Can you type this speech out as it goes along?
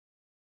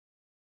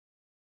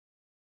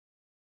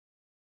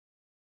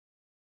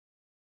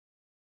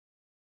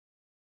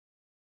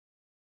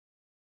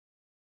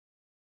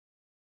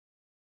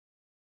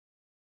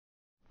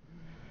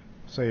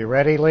So you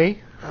ready, Lee?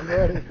 I'm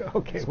ready.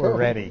 Okay, Let's we're go.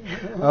 ready.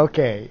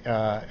 Okay,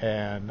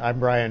 and I'm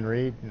Brian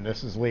Reid, and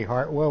this is Lee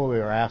Hartwell. We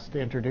were asked to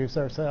introduce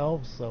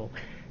ourselves, so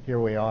here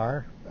we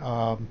are.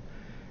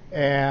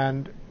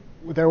 And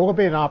there will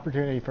be an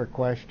opportunity for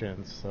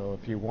questions, so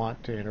if you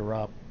want to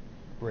interrupt,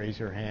 raise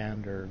your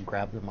hand or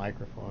grab the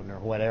microphone or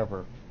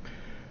whatever.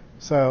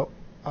 So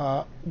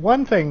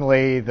one thing,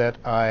 Lee, that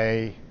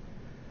I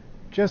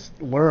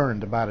just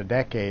learned about a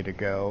decade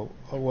ago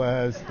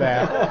was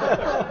that,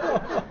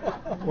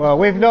 well,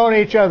 we've known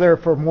each other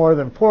for more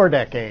than 4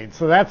 decades,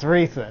 so that's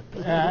recent,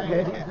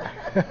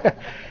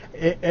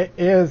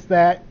 is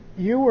that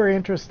you were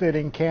interested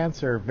in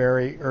cancer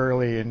very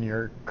early in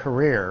your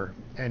career,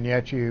 and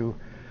yet you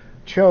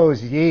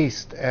chose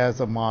yeast as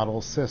a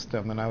model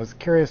system, and I was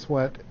curious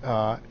what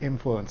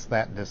influenced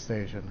that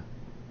decision.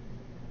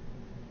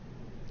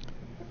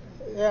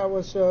 Yeah, it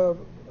was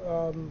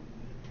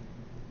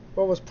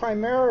was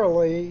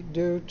primarily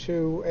due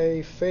to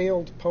a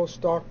failed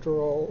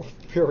postdoctoral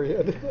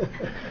period.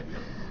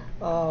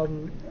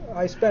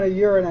 I spent a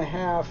year and a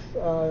half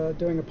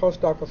doing a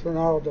postdoc with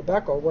Ronaldo de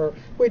Becco, where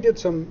we did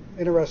some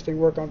interesting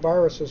work on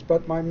viruses,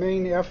 but my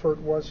main effort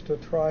was to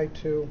try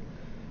to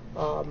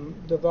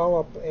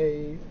develop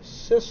a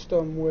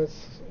system with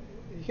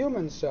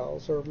human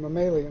cells or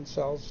mammalian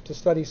cells to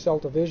study cell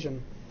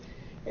division,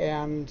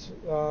 and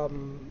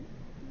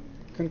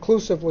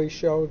conclusively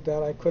showed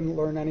that I couldn't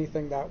learn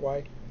anything that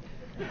way.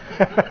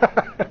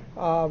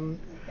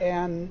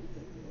 And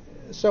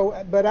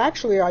so, but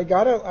actually, I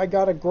got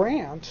a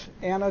grant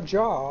and a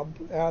job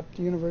at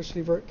the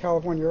University of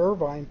California,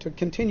 Irvine, to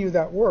continue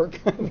that work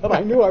that I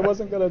knew I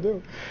wasn't going to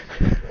do.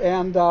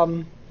 And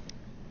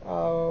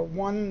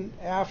one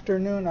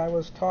afternoon, I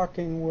was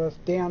talking with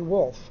Dan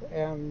Wolfe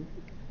and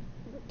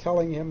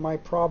telling him my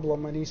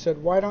problem, and he said,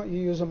 "Why don't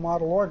you use a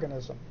model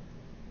organism?"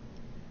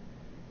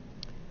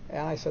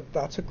 And I said,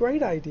 "That's a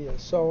great idea."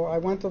 So I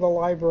went to the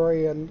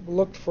library and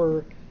looked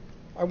for,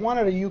 I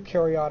wanted a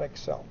eukaryotic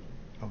cell.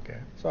 Okay.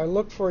 So I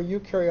looked for a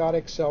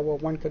eukaryotic cell where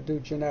one could do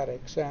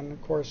genetics, and of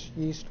course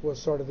yeast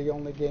was sort of the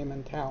only game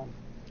in town.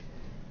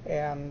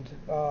 And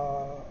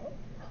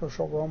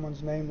Herschel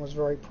Roman's name was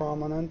very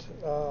prominent,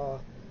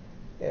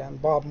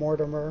 and Bob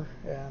Mortimer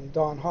and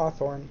Don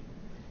Hawthorne.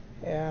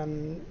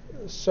 And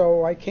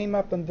so I came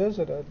up and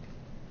visited.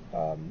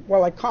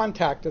 I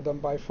contacted them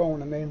by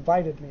phone, and they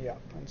invited me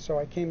up. And so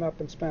I came up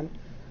and spent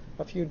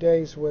a few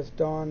days with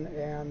Don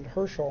and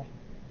Herschel.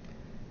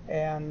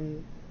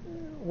 And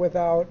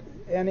without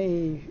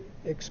any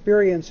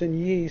experience in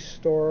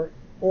yeast or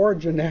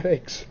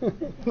genetics,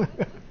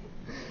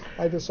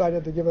 I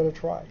decided to give it a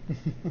try.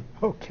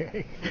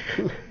 Okay.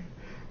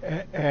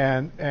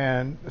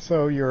 And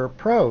so your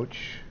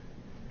approach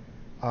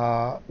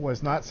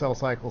was not cell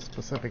cycle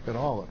specific at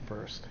all at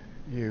first.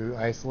 You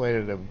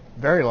isolated a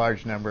very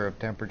large number of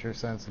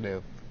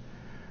temperature-sensitive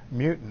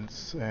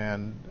mutants,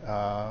 and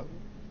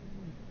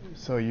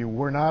so you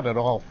were not at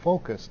all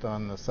focused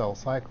on the cell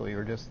cycle. You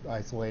were just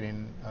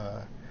isolating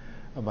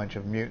a bunch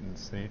of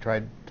mutants, and you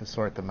tried to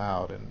sort them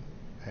out,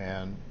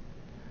 and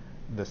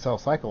the cell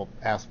cycle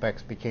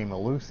aspects became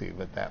elusive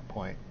at that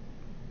point.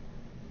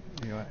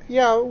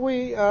 Yeah,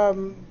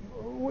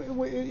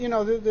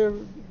 they're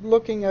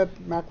looking at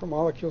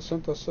macromolecule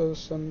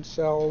synthesis and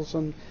cells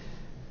and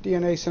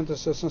DNA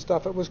synthesis and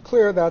stuff. It was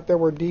clear that there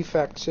were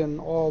defects in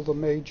all the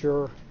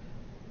major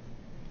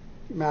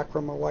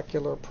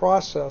macromolecular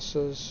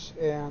processes,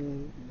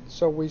 and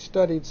so we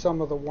studied some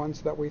of the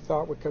ones that we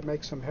thought we could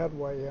make some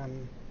headway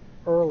in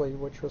early,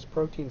 which was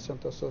protein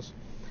synthesis.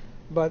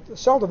 But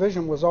cell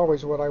division was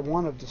always what I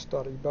wanted to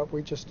study, but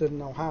we just didn't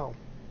know how.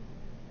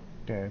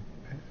 Okay,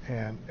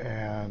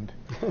 and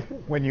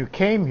when you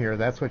came here,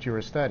 that's what you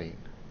were studying,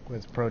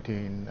 was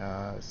protein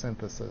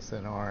synthesis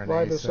and RNA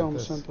ribosome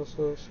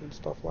synthesis and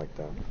stuff like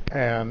that.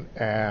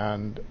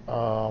 And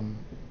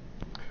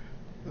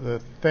the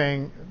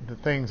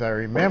things I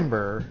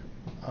remember,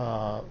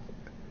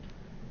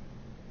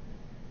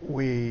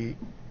 we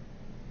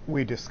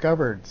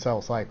discovered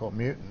cell cycle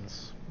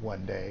mutants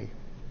one day,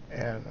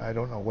 and I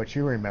don't know what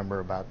you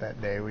remember about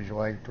that day. Would you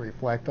like to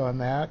reflect on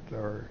that,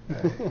 or?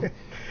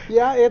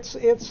 Yeah,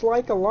 it's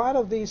like a lot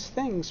of these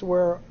things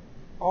where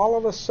all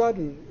of a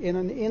sudden, in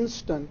an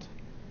instant,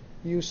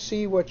 you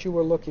see what you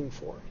were looking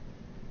for.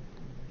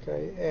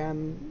 Okay,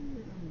 and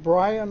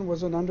Brian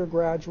was an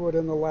undergraduate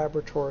in the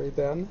laboratory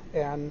then,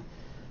 and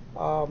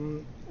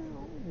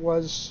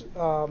was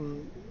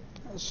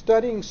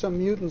studying some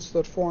mutants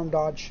that formed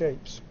odd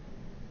shapes.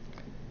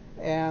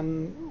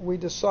 And we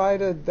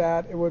decided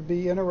that it would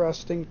be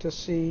interesting to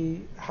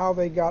see how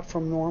they got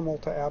from normal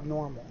to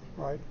abnormal,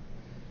 right?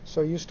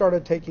 So you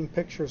started taking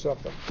pictures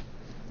of them.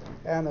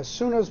 And as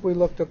soon as we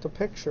looked at the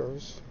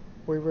pictures,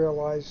 we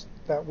realized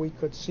that we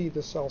could see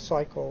the cell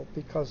cycle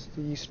because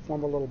the yeast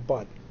form a little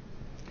bud.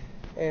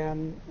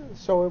 And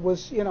so it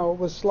was, it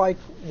was like,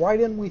 why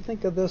didn't we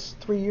think of this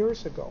 3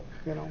 years ago,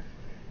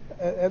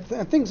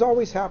 And things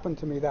always happen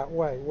to me that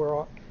way,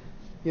 where,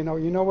 you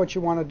know what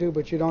you want to do,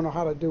 but you don't know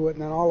how to do it,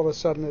 and then all of a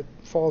sudden it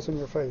falls in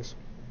your face.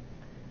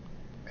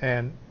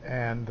 And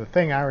the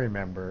thing I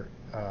remember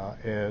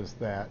is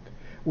that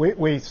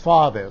we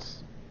saw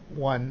this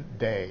one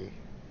day,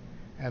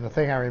 and the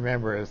thing I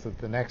remember is that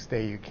the next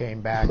day you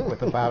came back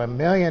with about 1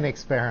 million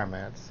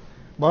experiments,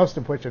 most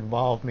of which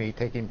involved me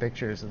taking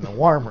pictures in the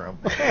warm room.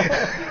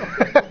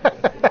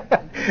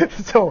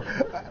 So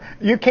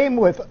you came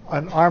with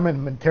an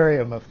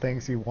armamentarium of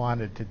things you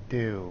wanted to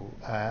do.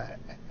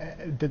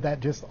 Did that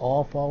just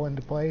all fall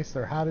into place,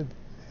 or how did?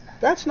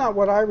 That's not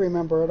what I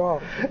remember at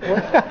all.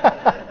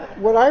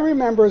 What I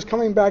remember is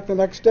coming back the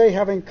next day,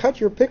 having cut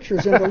your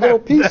pictures into little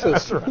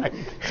pieces, That's right.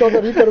 so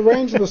that he could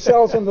arrange the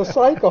cells in the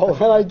cycle.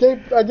 And I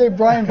gave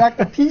Brian back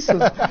the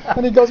pieces,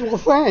 and he goes, "Well,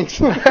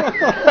 thanks."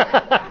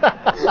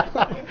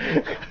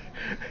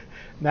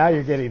 Now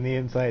you're getting the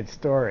inside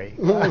story.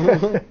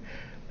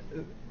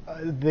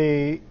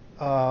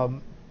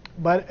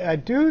 But I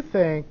do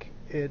think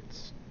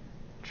it's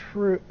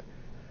true.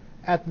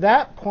 At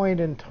that point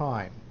in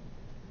time,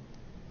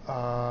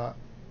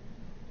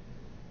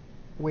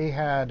 we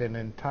had an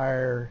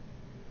entire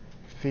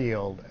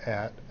field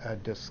at a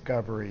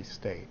discovery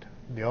state.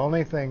 The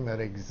only thing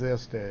that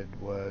existed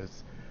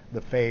was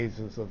the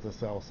phases of the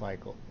cell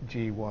cycle: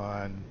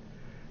 G1,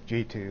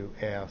 G2,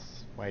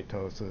 S,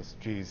 mitosis,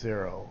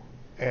 G0,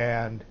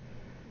 and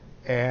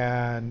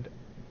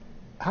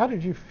how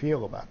did you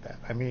feel about that?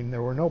 I mean,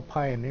 there were no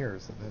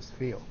pioneers in this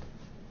field.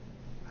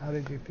 How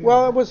did you feel?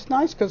 Well, it was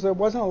nice because there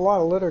wasn't a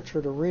lot of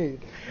literature to read,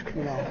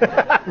 you know.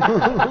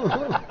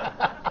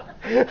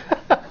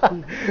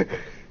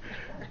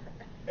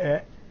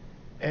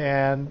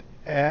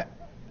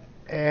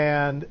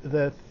 and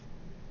the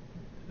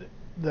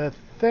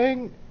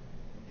thing,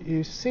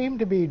 you seem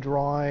to be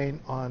drawing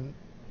on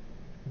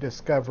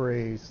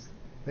discoveries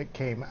that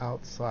came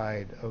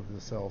outside of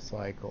the cell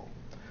cycle.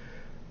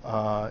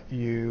 I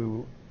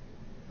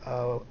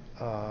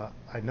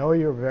know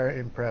you're very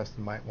impressed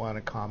and might want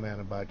to comment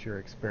about your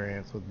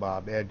experience with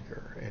Bob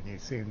Edgar, and you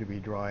seem to be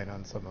drawing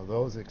on some of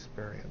those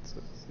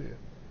experiences.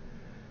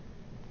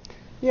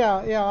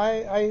 Yeah,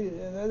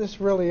 this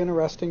is really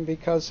interesting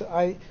because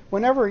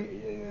whenever,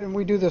 and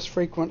we do this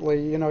frequently,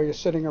 you know, you're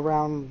sitting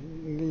around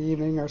in the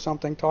evening or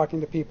something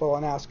talking to people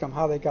and ask them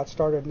how they got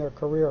started in their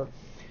career,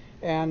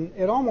 and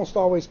it almost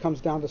always comes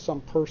down to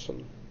some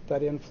person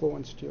that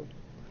influenced you.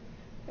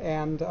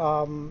 And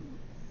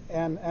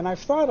I've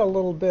thought a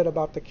little bit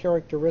about the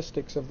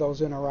characteristics of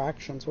those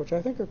interactions, which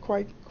I think are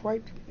quite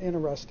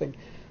interesting.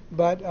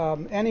 But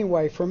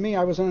anyway, for me,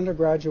 I was an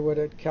undergraduate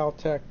at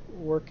Caltech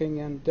working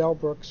in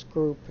Delbruck's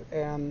group,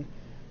 and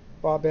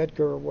Bob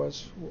Edgar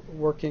was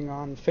working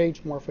on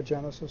phage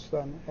morphogenesis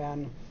then,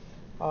 and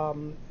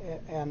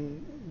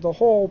the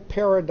whole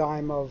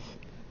paradigm of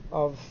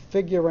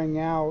figuring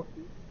out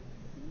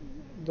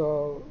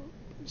the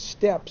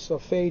steps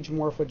of phage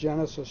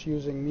morphogenesis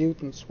using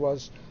mutants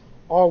was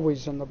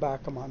always in the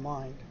back of my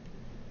mind,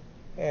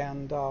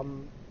 and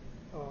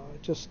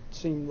it just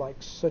seemed like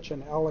such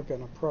an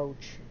elegant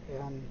approach.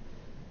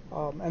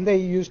 And they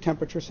used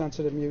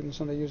temperature-sensitive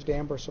mutants, and they used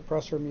amber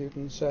suppressor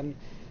mutants, and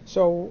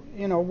so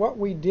you know what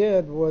we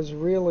did was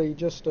really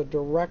just a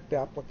direct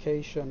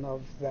application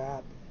of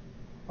that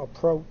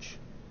approach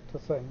to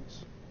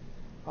things,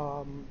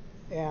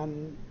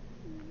 and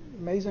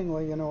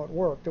amazingly, you know, it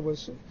worked. It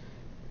was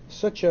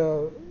such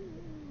a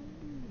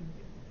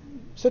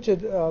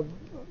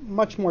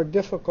much more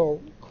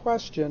difficult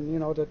question, you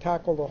know, to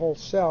tackle the whole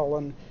cell,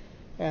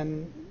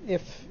 and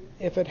if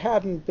it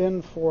hadn't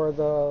been for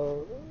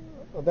the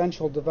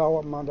eventual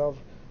development of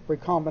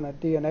recombinant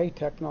DNA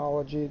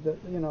technology, that,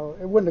 you know,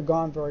 it wouldn't have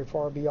gone very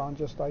far beyond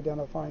just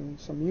identifying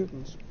some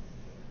mutants.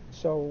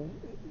 So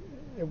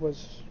it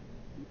was,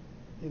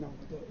 you know,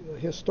 the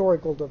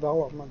historical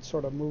development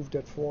sort of moved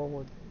it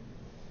forward.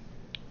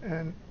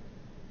 And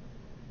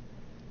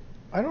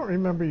I don't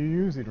remember you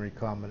using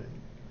recombinant.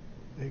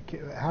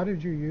 How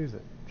did you use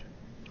it?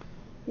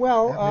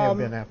 Well, that may have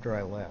been after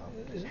I left.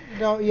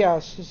 No,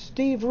 yes,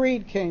 Steve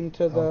Reid came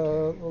to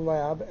the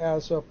lab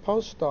as a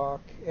postdoc,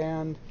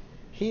 and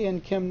he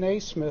and Kim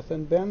Naismith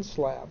and Ben's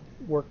lab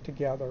worked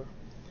together,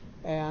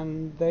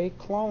 and they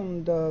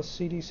cloned the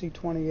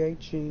CDC28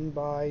 gene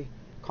by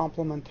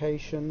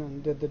complementation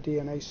and did the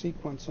DNA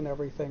sequence and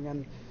everything,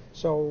 and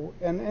so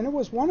and it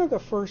was one of the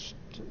first.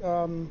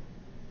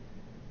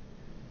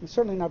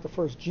 Certainly not the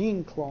first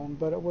gene clone,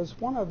 but it was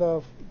one of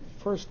the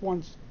first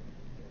ones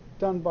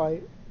done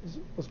by.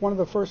 Was one of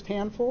the first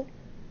handful?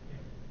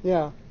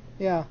 Yeah.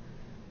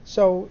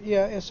 So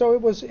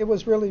it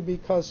was really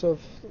because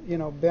of, you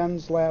know,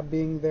 Ben's lab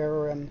being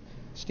there and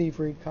Steve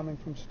Reid coming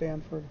from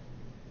Stanford.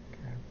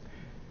 Okay.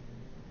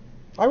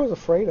 I was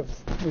afraid of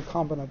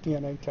recombinant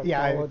DNA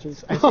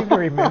technologies. Yeah, I seem to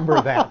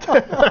remember that.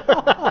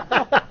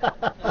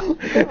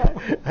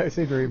 I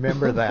seem to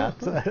remember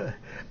that.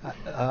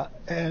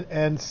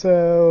 And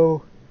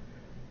so,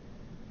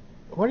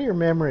 what are your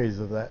memories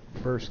of that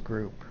first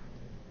group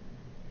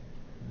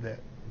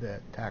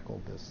that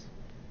tackled this?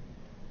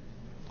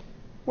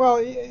 Well,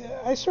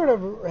 I sort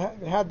of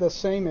had the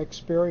same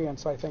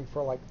experience, I think,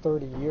 for like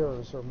 30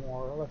 years or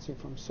more. Let's see,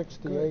 from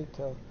 68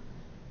 to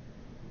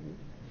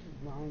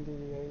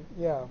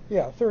 98.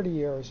 Yeah, 30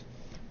 years.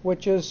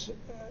 which is,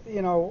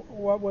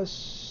 what was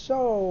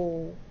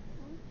so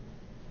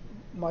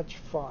much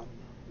fun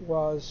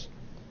was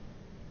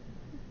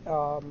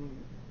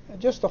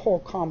just the whole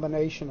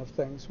combination of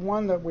things.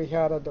 One, that we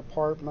had a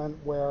department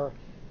where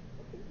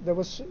it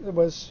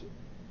was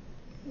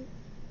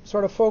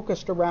sort of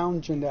focused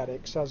around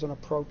genetics as an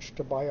approach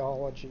to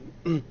biology,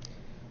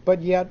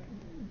 but yet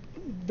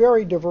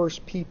very diverse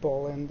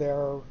people in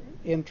their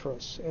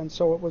interests, and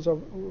so it was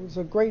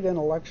a great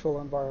intellectual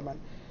environment.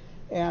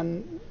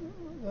 And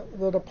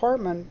the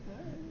department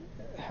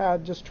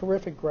had just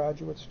terrific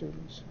graduate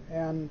students,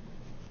 and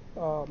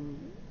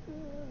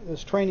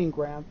this training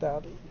grant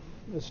that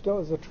is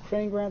the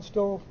training grant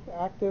still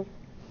active?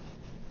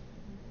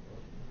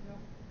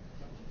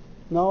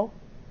 No?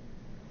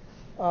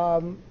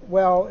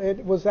 Well,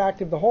 it was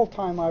active the whole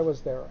time I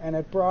was there, and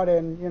it brought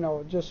in,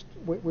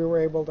 we were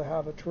able to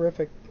have a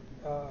terrific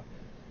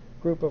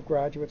group of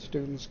graduate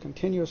students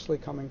continuously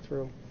coming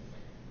through.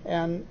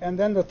 And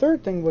then the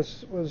third thing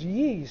was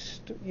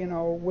yeast,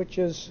 which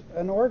is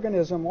an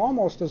organism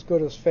almost as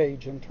good as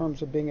phage in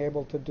terms of being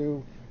able to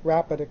do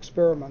rapid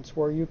experiments,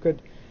 where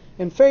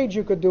in phage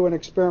you could do an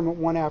experiment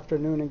one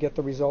afternoon and get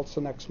the results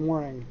the next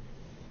morning.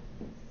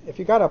 If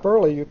you got up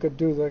early, you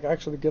could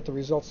actually get the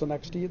results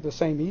the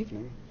same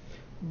evening.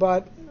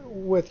 But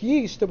with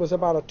yeast, it was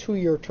about a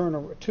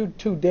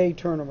 2-day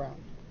turnaround.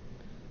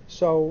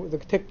 So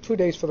it took 2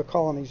 days for the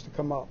colonies to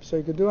come up. So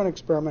you could do an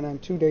experiment and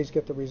in 2 days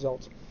get the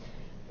results.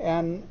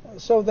 And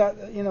so that,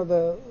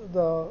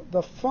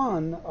 the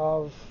fun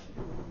of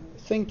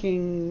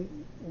thinking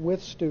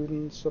with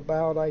students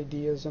about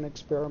ideas and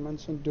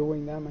experiments and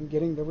doing them and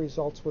getting the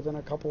results within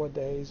a couple of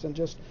days, and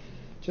just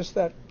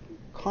that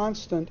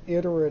constant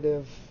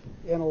iterative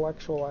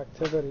intellectual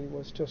activity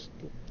was just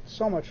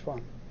so much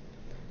fun.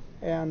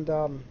 And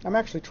I'm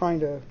actually trying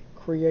to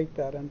create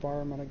that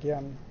environment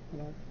again,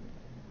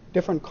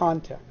 different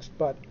context,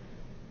 but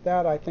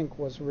that I think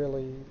was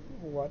really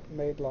what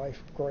made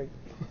life great.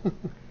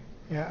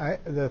 Yeah,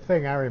 the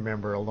thing I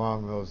remember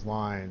along those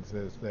lines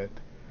is that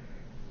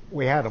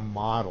we had a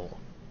model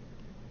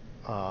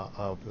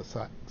of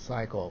the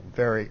cycle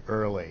very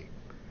early,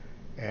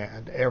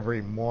 and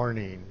every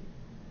morning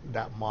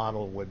that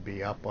model would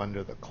be up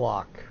under the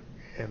clock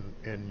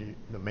in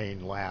the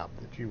main lab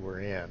that you were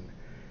in,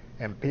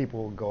 and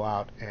people would go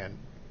out and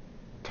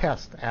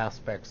test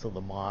aspects of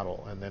the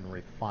model and then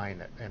refine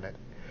it. And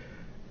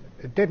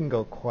it didn't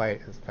go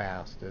quite as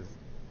fast as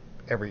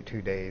every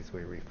 2 days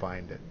we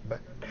refined it, but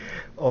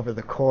over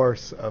the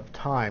course of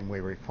time we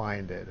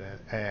refined it,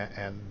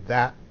 and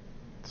that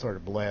sort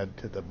of led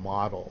to the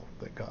model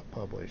that got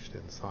published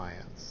in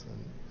Science.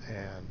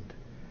 And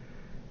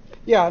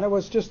yeah, and it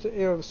was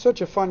such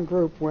a fun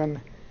group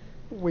when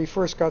we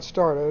first got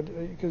started,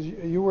 because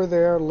you were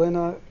there,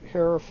 Lynna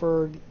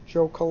Hereford,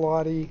 Joe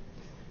Colati,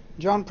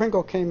 John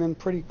Pringle came in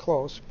pretty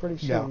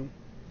soon.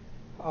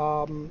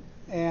 Yeah.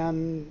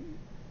 And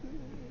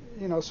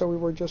so we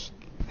were just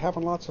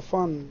having lots of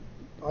fun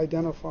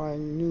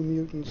identifying new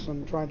mutants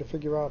and trying to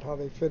figure out how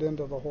they fit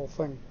into the whole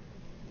thing.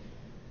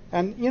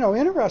 And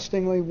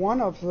interestingly,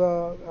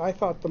 I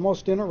thought the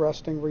most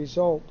interesting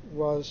result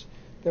was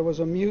there was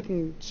a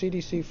mutant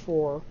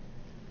CDC4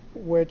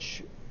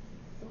 which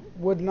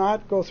would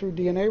not go through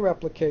DNA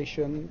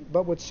replication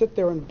but would sit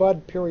there and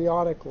bud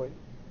periodically.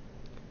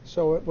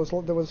 So it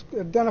was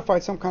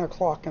identified some kind of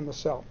clock in the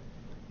cell.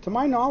 To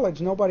my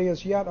knowledge, nobody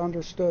has yet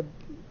understood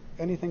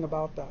anything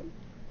about that.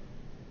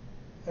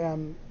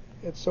 And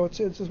it's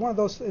one of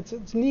those.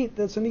 It's neat.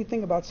 That's a neat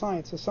thing about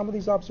science. Is some of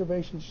these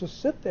observations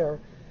just sit there.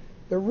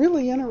 They're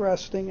really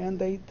interesting, and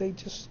they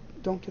just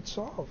don't get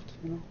solved.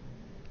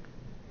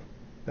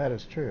 That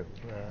is true.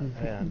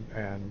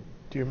 And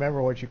do you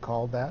remember what you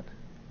called that?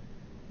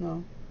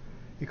 No.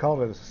 You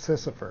called it a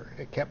Sisypher.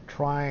 It kept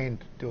trying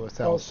to do a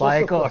cell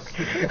cycle,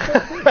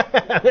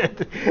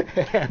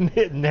 and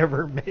it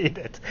never made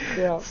it.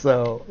 Yeah.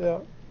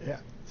 So yeah.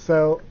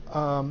 So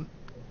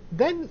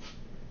then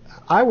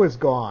I was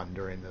gone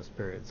during this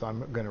period, so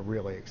I'm going to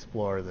really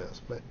explore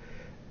this. But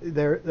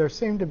there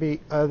seemed to be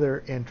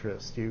other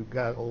interests. You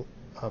got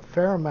a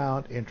fair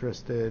amount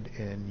interested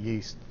in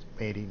yeast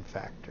mating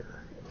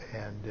factor,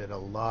 and did a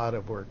lot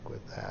of work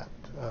with that.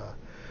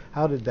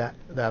 How did that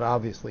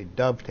obviously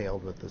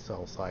dovetailed with the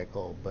cell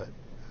cycle, but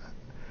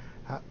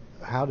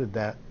how did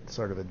that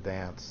sort of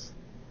advance?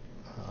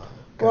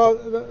 Well,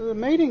 the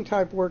mating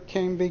type work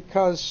came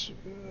because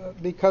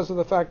of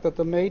the fact that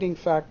the mating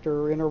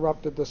factor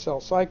interrupted the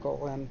cell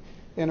cycle and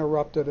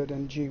interrupted it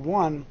in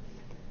G1,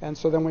 and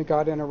so then we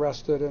got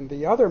interested in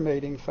the other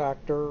mating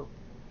factor,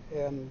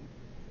 and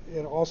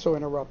it also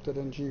interrupted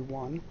in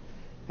G1.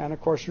 And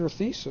of course, your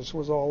thesis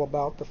was all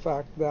about the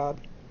fact that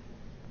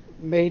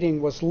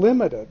mating was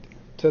limited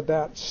to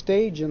that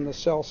stage in the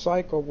cell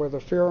cycle where the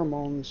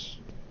pheromones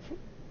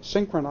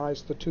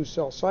synchronized the two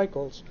cell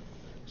cycles,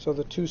 so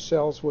the two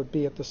cells would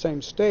be at the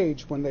same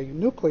stage when the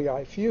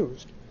nuclei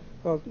fused.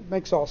 Well, it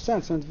makes all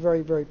sense, and it's a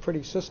very, very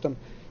pretty system.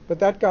 But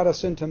that got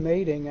us into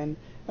mating, and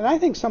I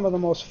think some of the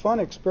most fun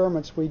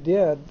experiments we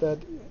did that,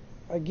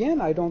 again,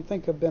 I don't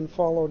think have been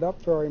followed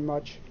up very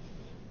much,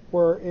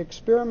 were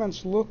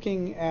experiments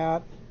looking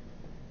at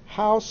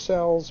how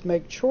cells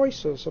make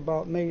choices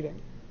about mating.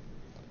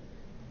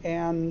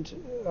 And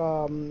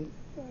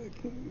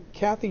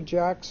Kathy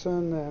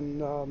Jackson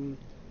and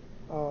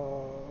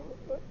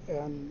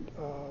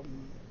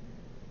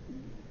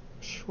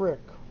Schrick,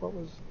 what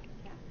was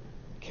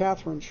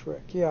Catherine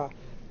Schrick, yeah,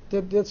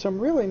 did some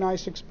really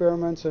nice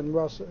experiments, and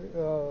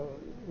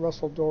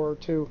Russell Dorr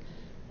too,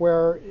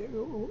 where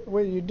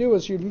what you do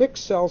is you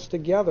mix cells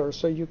together.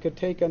 So you could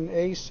take an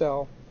A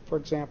cell, for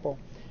example,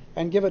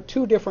 and give it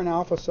two different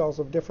alpha cells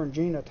of different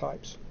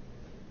genotypes,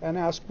 and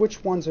ask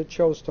which ones it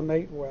chose to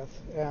mate with,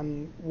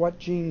 and what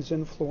genes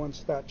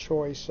influenced that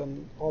choice,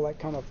 and all that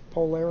kind of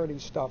polarity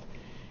stuff.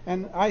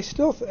 And I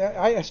still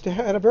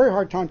had a very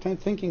hard time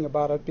thinking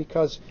about it,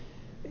 because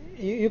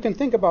you can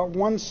think about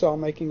one cell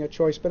making a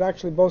choice, but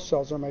actually both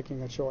cells are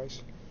making a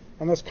choice,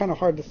 and that's kind of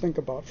hard to think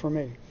about for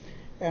me.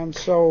 And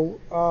so,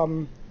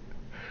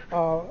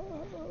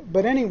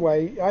 but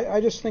anyway,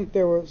 I just think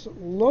there was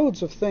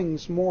loads of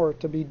things more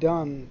to be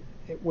done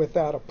with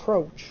that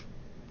approach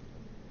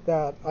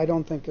that I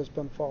don't think has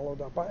been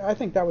followed up. I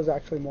think that was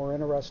actually more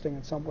interesting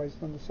in some ways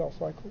than the cell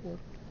cycle work.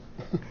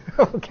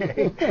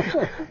 Okay.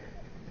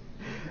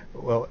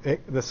 Well,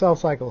 the cell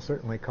cycle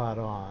certainly caught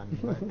on.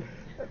 But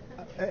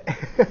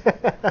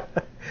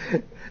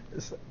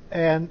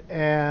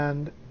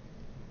and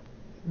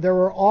there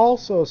were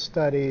also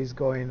studies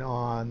going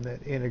on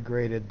that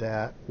integrated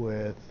that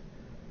with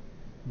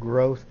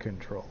growth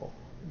control.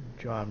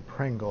 John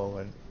Pringle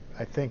and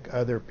I think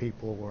other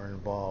people were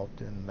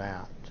involved in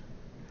that.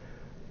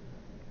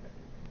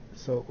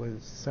 So it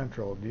was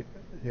central. Do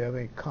you have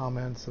any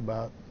comments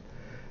about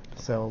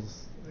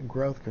cells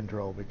growth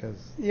control? Because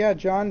yeah,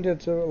 John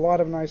did a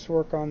lot of nice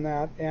work on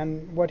that,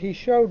 and what he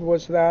showed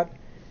was that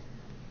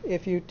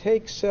if you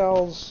take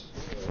cells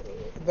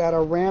that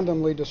are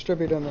randomly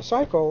distributed in the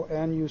cycle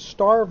and you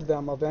starve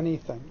them of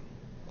anything,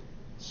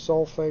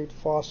 sulfate,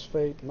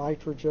 phosphate,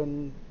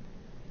 nitrogen,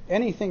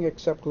 anything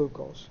except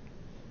glucose,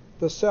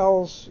 the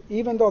cells,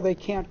 even though they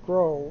can't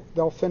grow,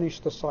 they'll finish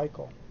the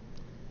cycle.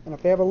 And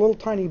if they have a little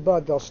tiny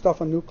bud, they'll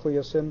stuff a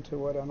nucleus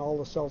into it, and all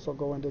the cells will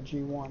go into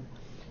G1.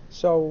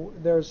 So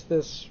there's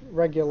this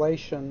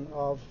regulation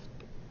of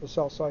the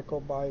cell cycle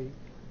by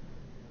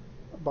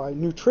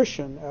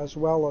nutrition as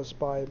well as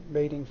by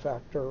mating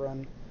factor.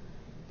 And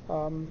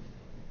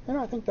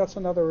I think that's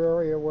another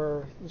area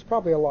where there's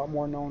probably a lot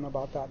more known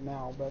about that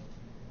now, but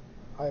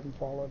I haven't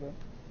followed it.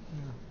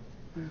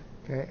 Yeah.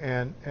 Okay,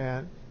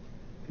 and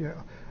you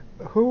know,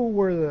 who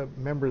were the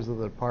members of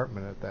the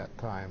department at that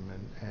time,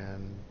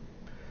 and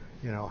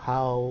you know,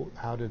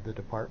 how did the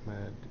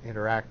department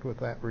interact with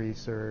that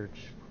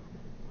research?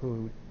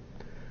 Who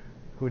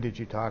did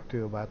you talk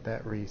to about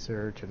that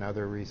research and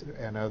other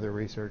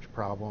research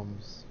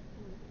problems?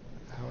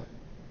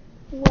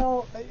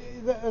 Well,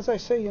 as I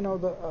say, you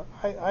know,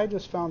 I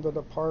just found the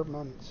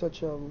department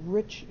such a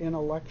rich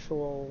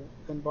intellectual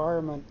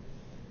environment,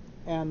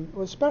 and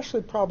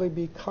especially probably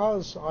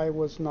because I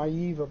was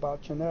naive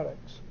about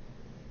genetics.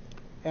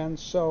 And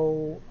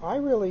so I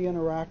really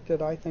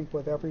interacted, I think,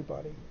 with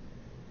everybody.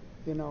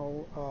 You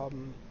know,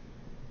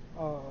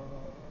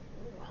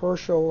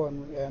 Herschel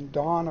and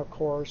Don, of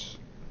course,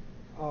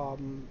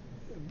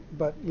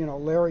 but you know,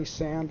 Larry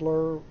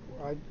Sandler,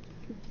 I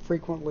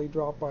frequently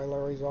drop by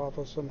Larry's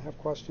office and have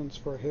questions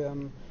for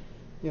him.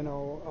 You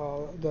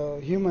know, the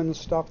human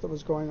stuff that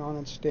was going on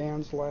in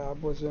Stan's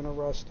lab was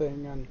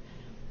interesting, and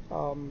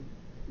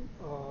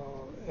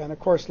of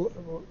course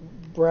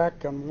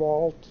Breck and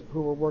Walt,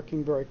 who were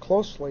working very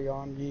closely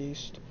on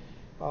yeast,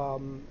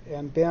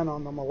 and Ben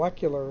on the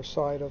molecular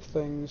side of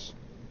things.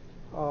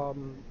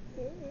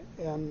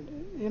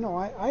 And you know,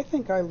 I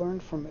think I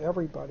learned from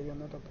everybody in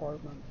the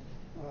department,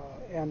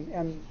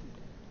 and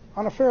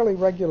on a fairly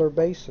regular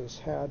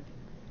basis I had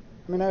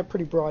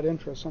pretty broad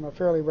interests. On a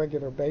fairly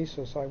regular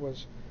basis, I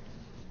was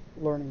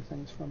learning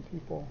things from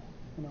people,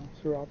 you know,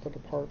 throughout the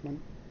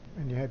department.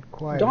 And you had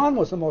quite. Don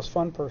was the most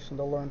fun person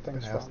to learn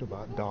things from. I asked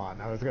about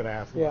Don. I was going to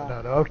ask Yeah.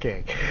 about Don.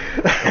 Okay.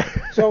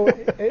 So,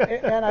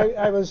 and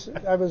I was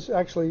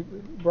actually,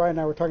 Brian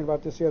and I were talking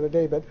about this the other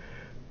day, but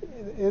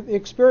the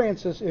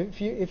experience is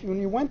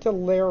when you went to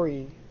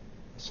Larry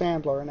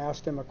Sandler and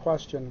asked him a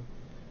question,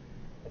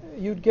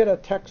 you'd get a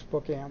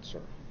textbook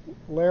answer.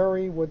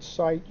 Larry would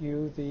cite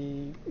you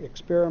the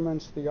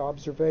experiments, the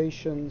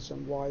observations,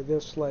 and why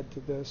this led to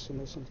this, and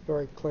this is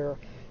very clear.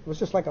 It was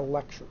just like a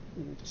lecture.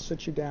 You know, just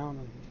sit you down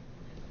and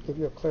give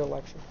you a clear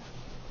lecture.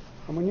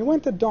 And when you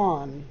went to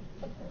Don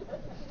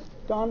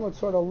would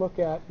sort of look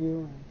at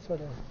you and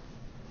sort of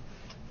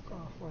go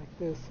off like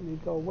this, and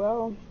he'd go,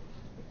 well,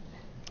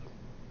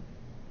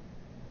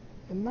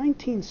 in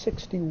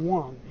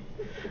 1961,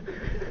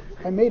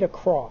 I made a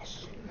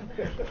cross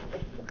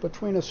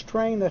between a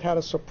strain that had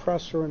a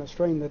suppressor and a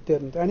strain that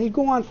didn't. And he'd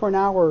go on for an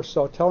hour or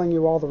so telling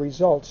you all the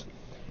results.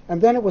 And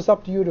then it was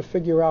up to you to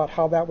figure out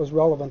how that was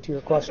relevant to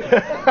your question.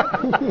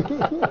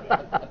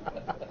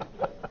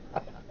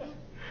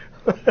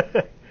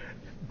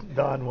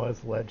 Don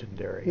was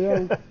legendary.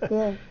 Yeah,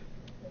 yeah.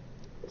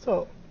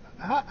 So,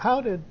 How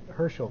did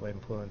Herschel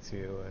influence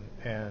you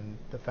and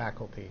the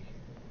faculty?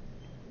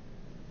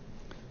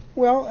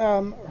 Well,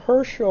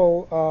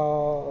 Herschel,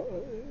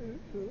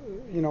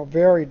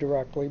 very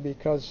directly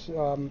because,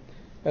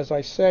 as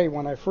I say,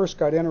 when I first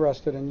got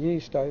interested in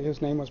yeast,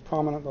 his name was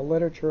prominent in the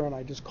literature, and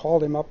I just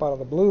called him up out of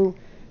the blue.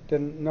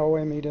 Didn't know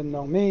him, he didn't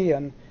know me,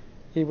 and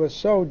he was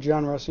so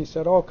generous. He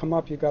said, "Oh, come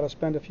up, you've got to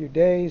spend a few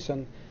days,"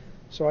 and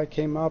so I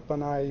came up,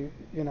 and I,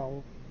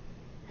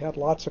 had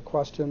lots of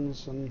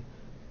questions, and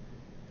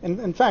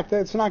in fact,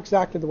 that's not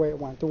exactly the way it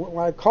went.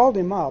 When I called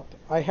him up,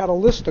 I had a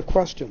list of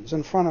questions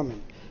in front of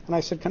me. And I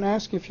said, "Can I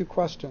ask you a few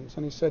questions?"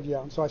 And he said,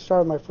 "Yeah." And so I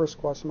started my first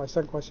question. My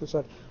second question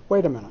said,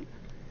 "Wait a minute."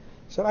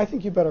 He said, "I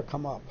think you better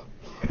come up."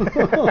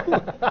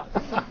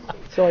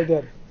 So I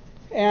did.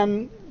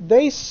 And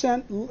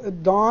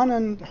Don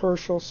and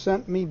Herschel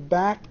sent me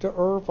back to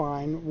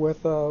Irvine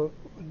with a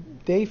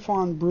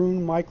Dafon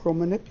Brun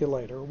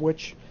micromanipulator,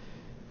 which,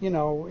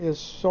 is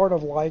sort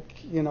of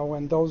like,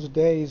 in those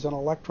days, an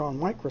electron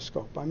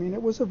microscope. I mean,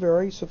 it was a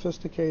very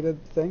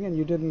sophisticated thing, and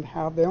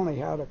they only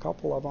had a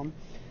couple of them.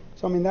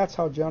 So, I mean, that's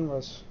how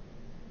generous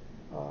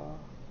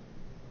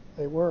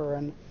they were.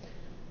 And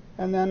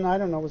then, I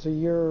don't know, it was a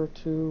year or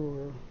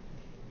two,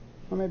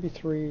 or maybe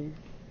 2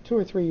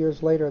 or 3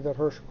 years later that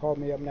Herschel called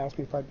me up and asked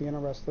me if I'd be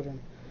interested in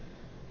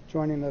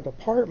joining the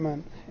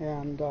department.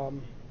 And I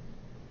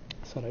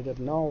said I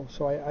didn't know.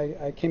 So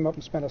I came up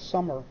and spent a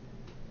summer.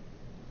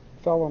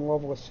 Fell in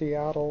love with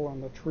Seattle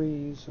and the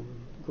trees and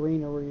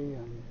greenery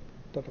and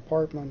the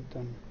department,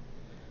 and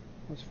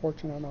was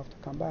fortunate enough to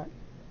come back.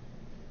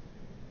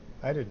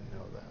 I didn't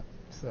know that.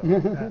 So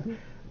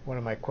one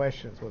of my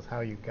questions was how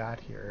you got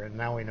here, and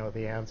now we know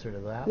the answer to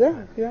that.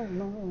 No,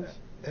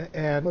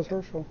 it was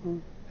Herschel.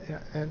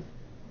 Yeah, and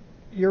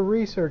your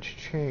research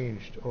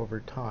changed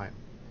over time,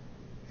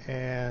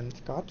 and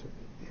It's got to.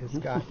 It's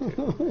got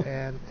to.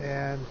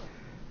 And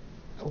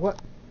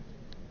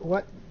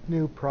what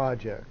new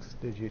projects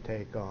did you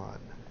take on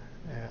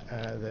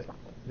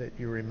that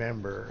you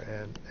remember,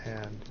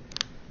 and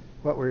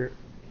what were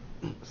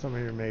some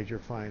of your major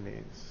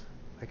findings?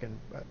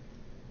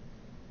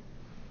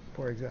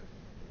 For example.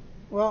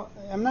 Well,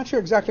 I'm not sure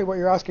exactly what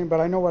you're asking,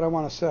 but I know what I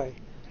want to say,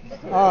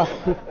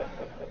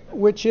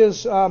 which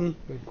is,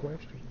 good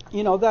question.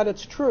 That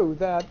it's true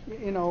that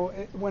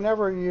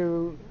whenever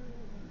you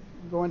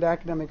go into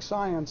academic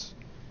science,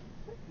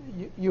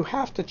 you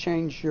have to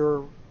change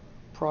your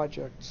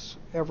projects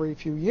every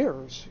few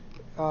years,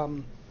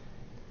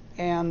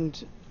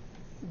 and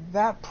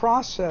that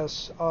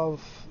process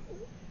of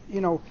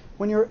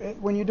when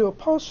you do a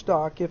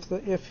postdoc,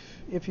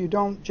 if you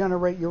don't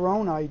generate your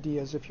own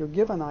ideas, if you're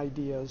given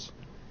ideas,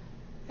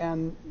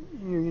 and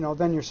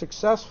then you're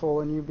successful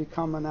and you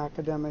become an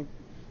academic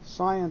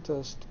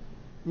scientist,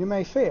 you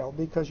may fail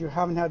because you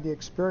haven't had the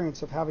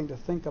experience of having to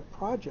think of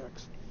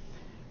projects.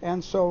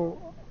 And so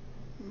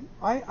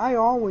I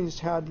always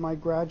had my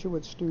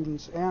graduate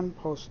students and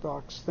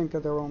postdocs think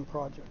of their own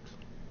projects.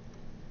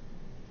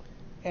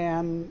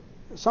 And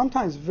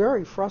sometimes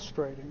very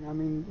frustrating. I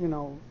mean,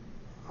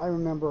 I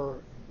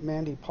remember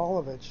Mandy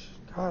Polovich,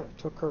 God, it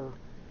took her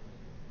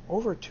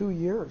over 2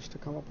 years to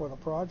come up with a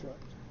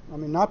project. I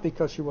mean, not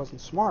because she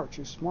wasn't smart.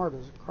 She's smart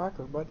as a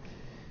cracker, but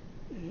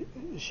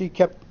she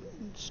kept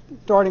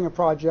starting a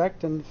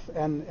project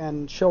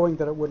and showing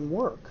that it wouldn't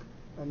work,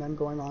 and then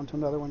going on to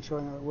another one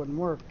showing that it wouldn't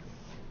work.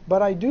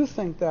 But I do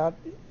think that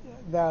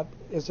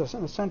is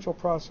an essential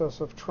process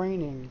of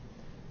training,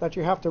 that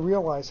you have to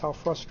realize how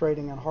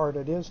frustrating and hard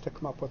it is to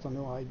come up with a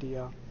new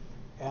idea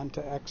and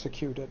to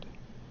execute it.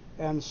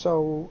 And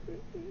so,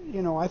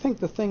 I think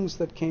the things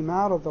that came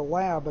out of the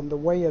lab and the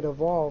way it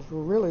evolved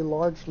were really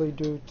largely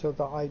due to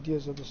the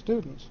ideas of the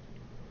students.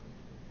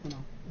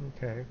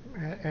 Okay.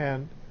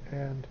 And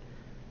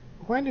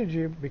when did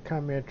you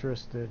become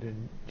interested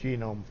in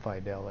genome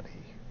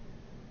fidelity?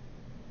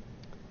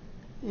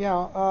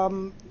 Yeah.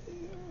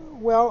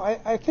 Well,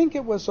 I think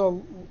it was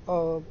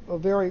a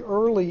very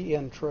early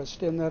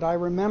interest, in that I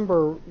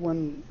remember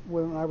when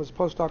I was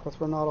postdoc with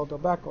Renato Del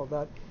Becco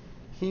that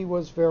he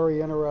was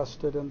very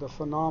interested in the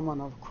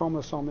phenomenon of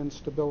chromosome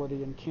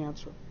instability in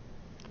cancer.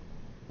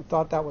 I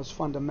thought that was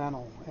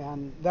fundamental,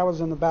 and that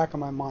was in the back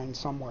of my mind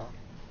somewhere.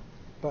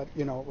 But,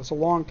 it was a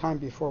long time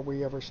before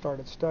we ever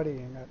started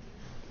studying it.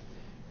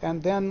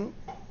 And then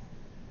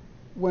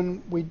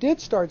when we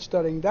did start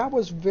studying, that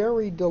was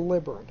very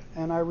deliberate.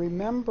 And I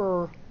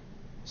remember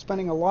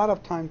spending a lot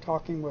of time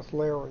talking with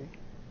Larry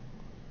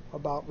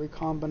about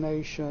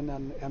recombination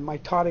and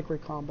mitotic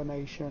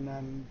recombination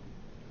and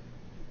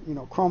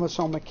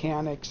chromosome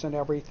mechanics and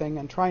everything,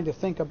 and trying to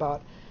think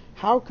about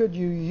how could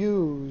you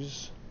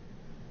use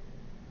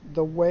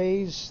the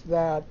ways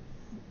that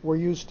were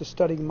used to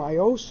study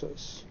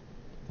meiosis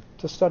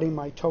to study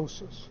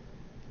mitosis.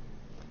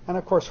 And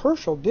of course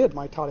Herschel did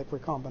mitotic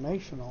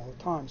recombination all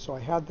the time, so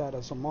I had that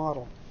as a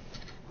model.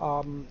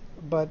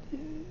 But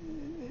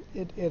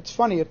it's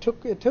funny, it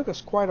took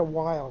us quite a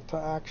while to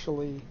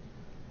actually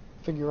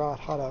figure out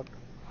how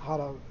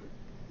to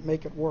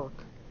make it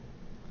work.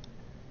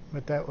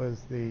 But that was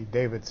the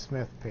David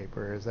Smith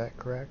paper, is that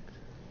correct?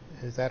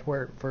 Is that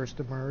where it first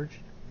emerged?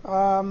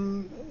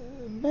 Um,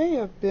 may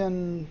have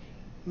been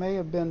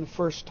the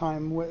first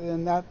time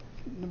in that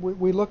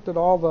we looked at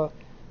all the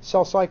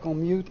cell cycle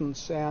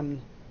mutants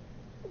and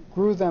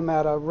grew them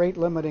at a rate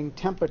limiting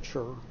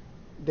temperature,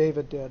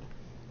 David did,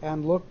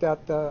 and looked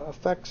at the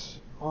effects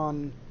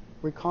on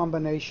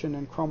recombination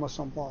and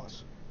chromosome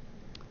loss.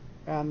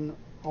 And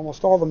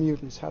almost all the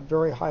mutants had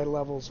very high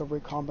levels of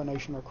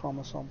recombination or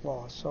chromosome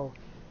loss. So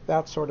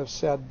that sort of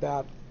said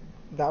that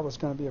that was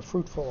going to be a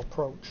fruitful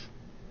approach.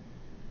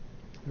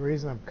 The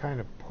reason I'm kind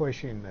of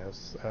pushing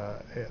this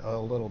a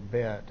little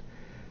bit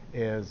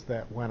is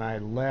that when I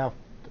left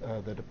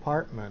the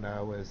department,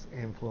 I was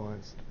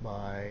influenced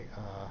by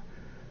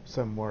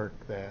some work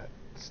that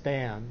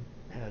Stan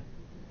had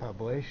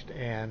published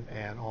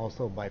and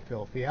also by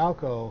Phil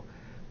Fialco,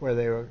 where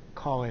they were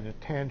calling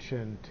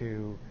attention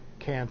to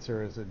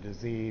cancer as a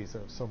disease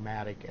of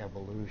somatic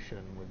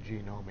evolution with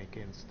genomic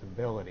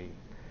instability.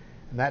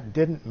 And that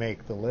didn't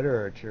make the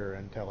literature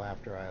until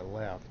after I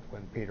left,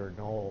 when Peter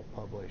Knoll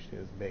published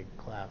his big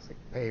classic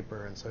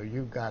paper. And so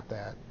you got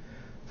that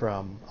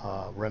from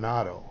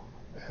Renato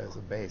as a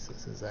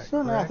basis. Is that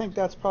Certainly, correct? I think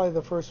that's probably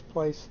the first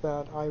place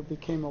that I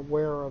became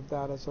aware of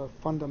that as a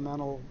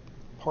fundamental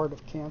part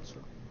of cancer.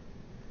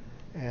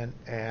 And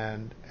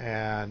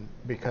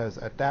because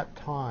at that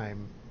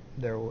time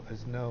there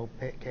was no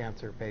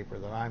cancer paper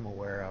that I'm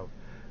aware of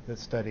that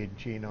studied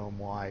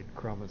genome-wide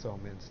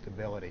chromosome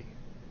instability,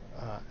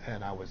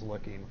 and I was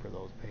looking for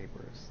those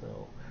papers.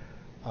 So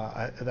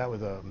that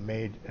was a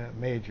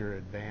major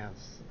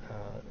advance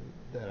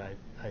that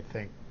I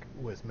think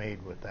was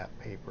made with that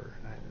paper,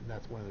 and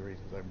that's one of the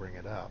reasons I bring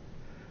it up.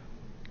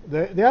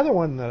 The other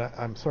one that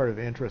I'm sort of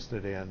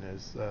interested in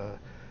is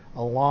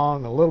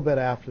along a little bit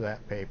after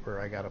that paper,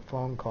 I got a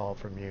phone call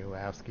from you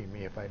asking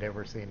me if I'd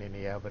ever seen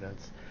any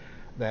evidence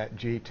that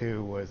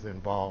G2 was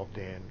involved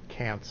in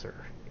cancer,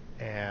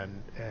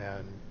 and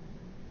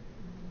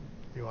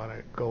you want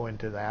to go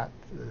into that,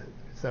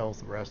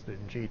 cells arrested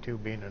in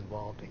G2 being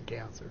involved in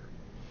cancer.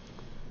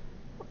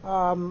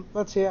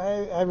 Let's see.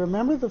 I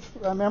remember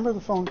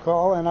the phone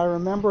call, and I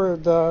remember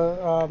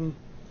the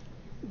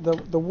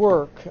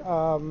work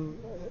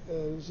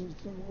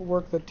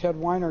work that Ted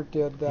Weiner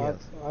did that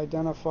Yes.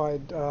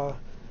 identified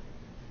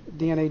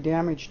DNA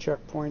damage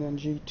checkpoint in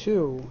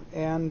G2,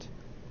 and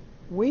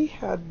we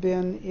had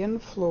been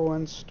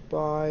influenced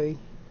by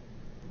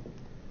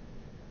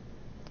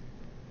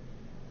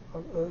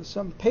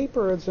some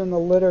papers in the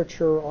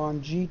literature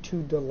on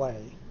G2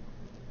 delay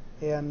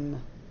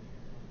in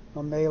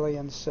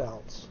mammalian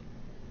cells.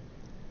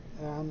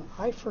 And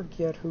I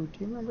forget who, do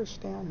you remember,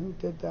 Stan, who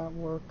did that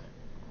work?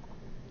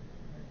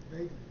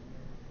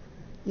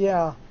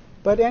 Yeah,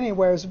 but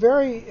anyway,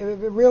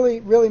 it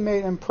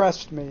really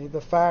impressed me,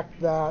 the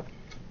fact that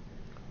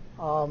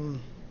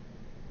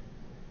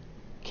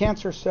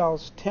cancer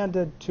cells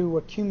tended to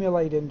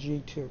accumulate in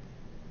G2.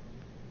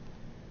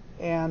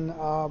 And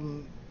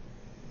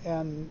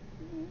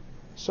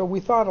so we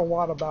thought a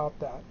lot about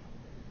that.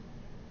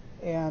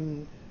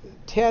 And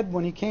Ted,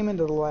 when he came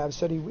into the lab,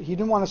 said he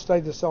didn't want to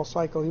study the cell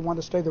cycle, he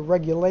wanted to study the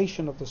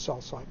regulation of the cell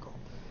cycle.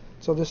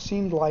 So this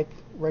seemed like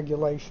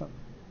regulation.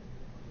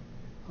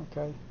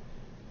 Okay,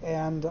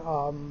 and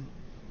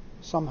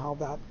somehow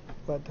that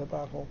led to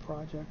that whole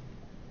project.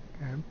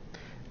 Okay.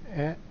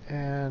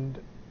 And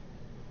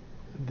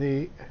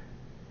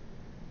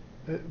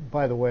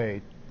by the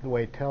way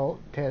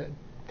Ted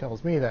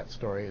tells me that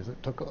story is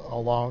it took a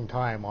long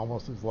time,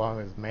 almost as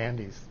long as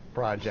Mandy's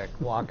project,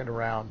 walking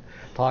around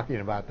talking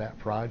about that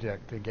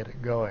project to get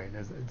it going.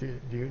 Do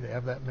you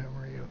have that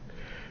memory of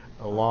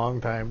a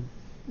long time?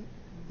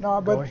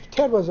 No, but going?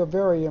 Ted was a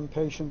very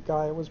impatient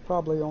guy. It was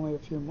probably only a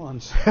few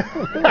months.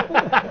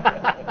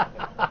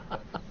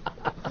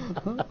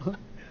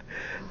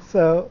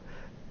 So,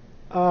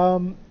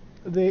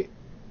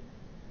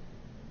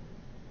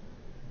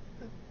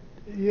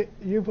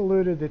 you've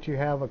alluded that you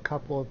have a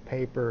couple of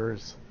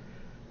papers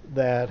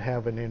that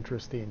have an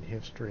interesting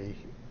history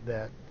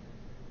that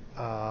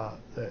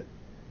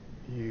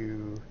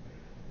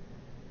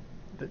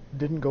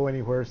didn't go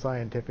anywhere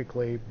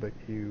scientifically, but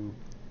you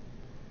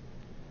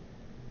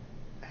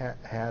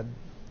had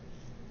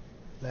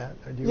that.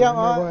 Do you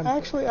remember one? I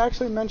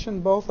actually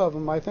mentioned both of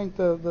them. I think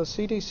the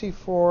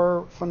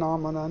CDC4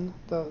 phenomenon,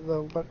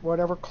 the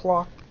whatever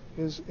clock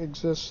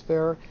exists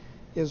there,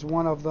 is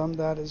one of them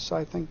that is,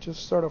 I think,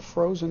 just sort of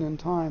frozen in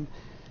time.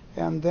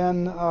 And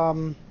then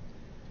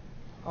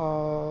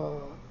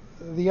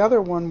the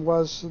other one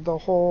was the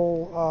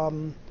whole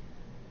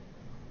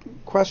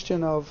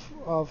question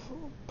of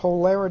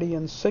polarity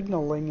in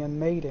signaling and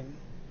mating,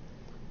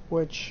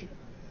 which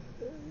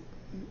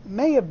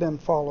may have been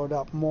followed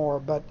up more,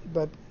 but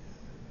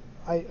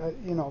I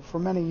for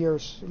many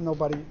years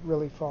nobody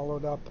really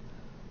followed up,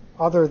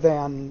 other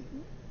than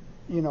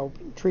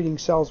treating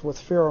cells with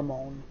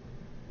pheromone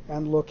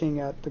and looking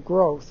at the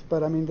growth.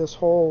 But I mean, this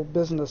whole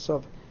business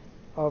of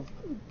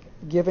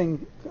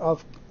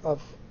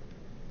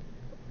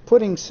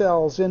putting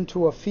cells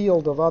into a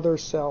field of other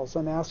cells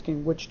and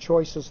asking which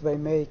choices they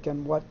make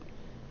and what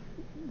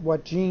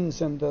what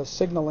genes in the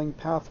signaling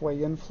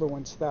pathway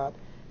influence that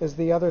is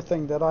the other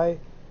thing that I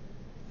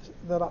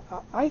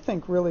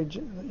think really,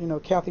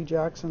 Kathy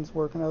Jackson's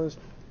work and others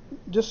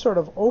just sort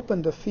of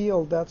opened a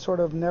field that sort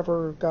of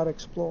never got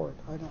explored.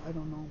 I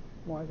don't know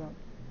why that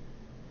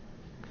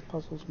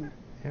puzzles me.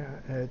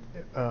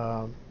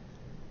 Yeah,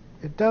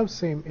 it does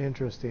seem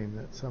interesting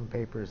that some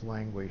papers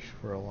languish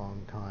for a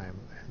long time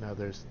and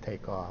others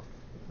take off.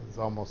 It's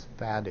almost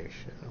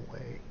faddish in a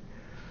way.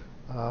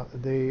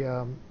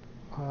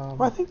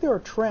 Well, I think there are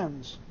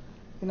trends,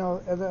 and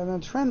the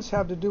trends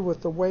have to do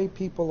with the way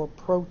people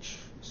approach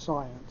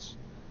science.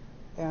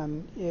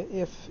 And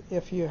if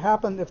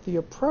the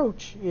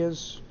approach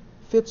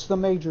fits the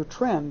major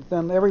trend,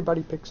 then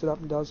everybody picks it up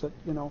and does it,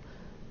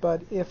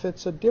 But if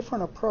it's a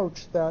different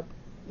approach that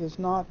is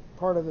not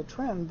part of the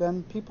trend,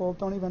 then people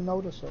don't even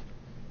notice it.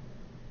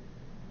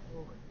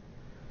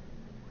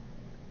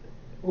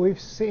 We've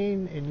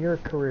seen in your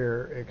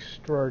career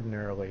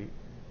extraordinarily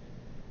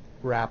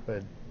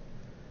rapid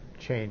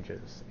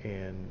changes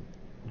in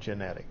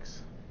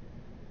genetics.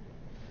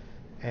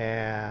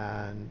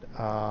 And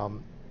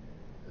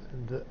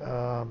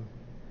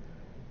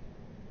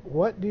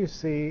what do you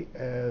see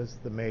as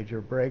the major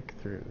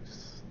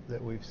breakthroughs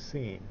that we've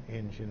seen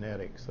in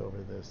genetics over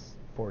this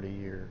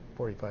 45-year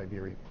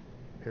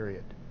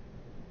period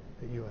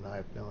that you and I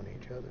have known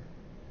each other?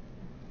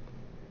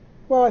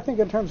 Well, I think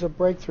in terms of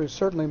breakthroughs,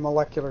 certainly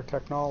molecular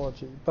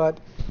technology. But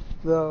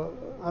the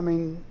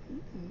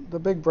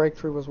big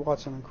breakthrough was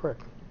Watson and Crick.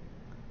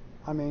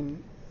 I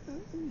mean,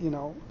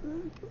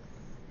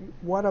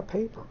 what a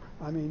paper.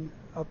 I mean,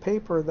 a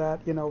paper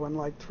that, in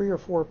like 3 or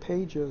 4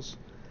 pages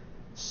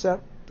set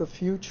the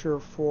future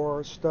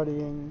for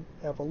studying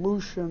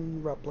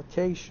evolution,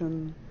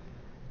 replication,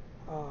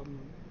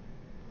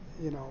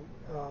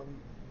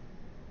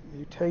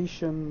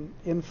 mutation,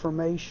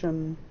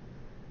 information.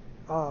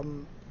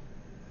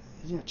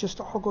 It just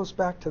all goes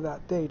back to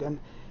that date, and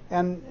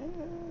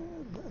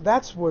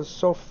that was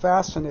so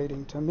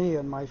fascinating to me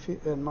in my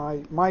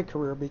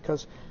career,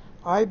 because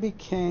I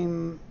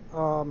became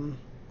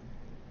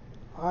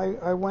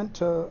I went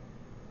to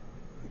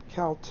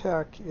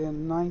Caltech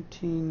in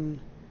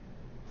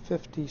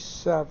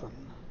 1957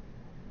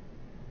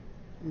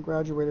 and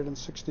graduated in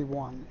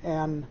 61,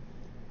 and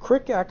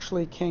Crick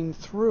actually came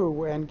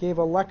through and gave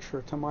a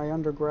lecture to an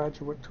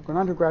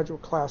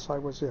undergraduate class I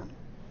was in.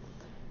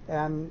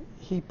 And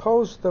he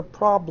posed the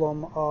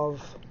problem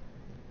of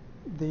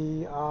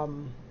the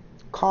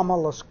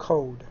commaless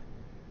code.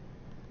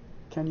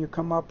 Can you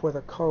come up with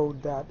a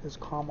code that is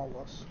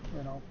commaless,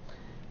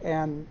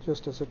 and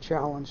just as a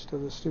challenge to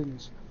the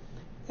students.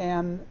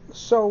 And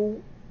so,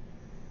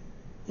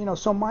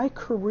 so my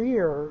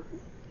career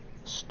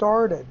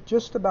started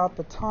just about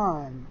the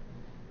time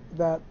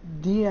that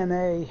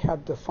DNA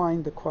had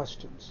defined the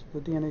questions. The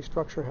DNA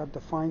structure had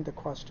defined the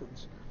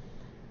questions.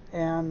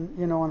 And,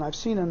 and I've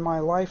seen in my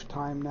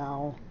lifetime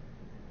now,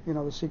 the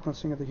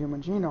sequencing of the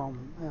human genome,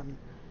 and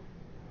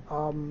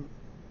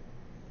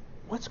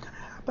what's going to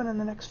happen in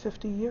the next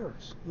 50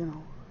 years,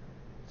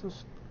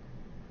 Just,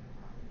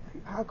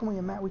 how can we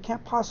imagine? We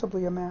can't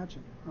possibly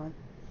imagine, right?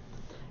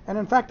 And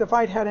in fact, if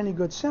I'd had any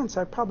good sense,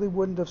 I probably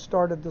wouldn't have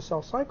started the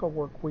cell cycle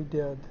work we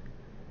did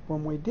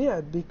when we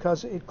did,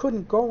 because it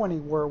couldn't go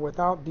anywhere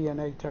without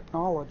DNA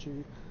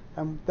technology,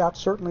 and that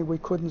certainly we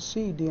couldn't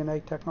see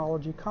DNA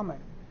technology coming.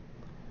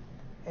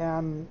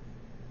 And,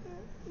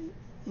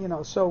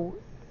 so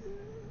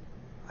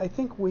I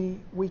think we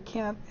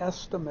can't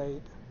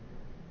estimate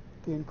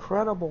the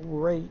incredible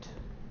rate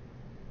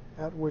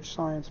at which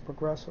science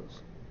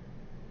progresses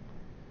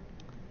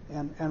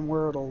and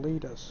where it'll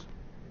lead us.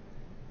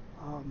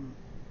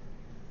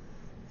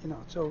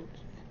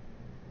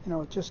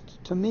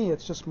 Just to me,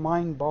 it's just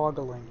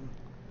mind-boggling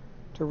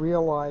to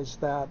realize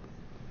that,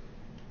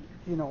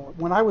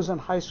 when I was in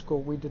high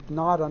school, we did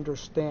not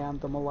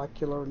understand the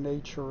molecular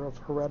nature of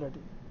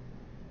heredity.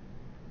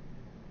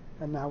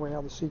 And now we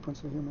have the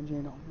sequence of the human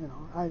genome.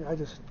 I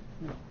just,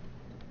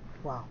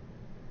 wow.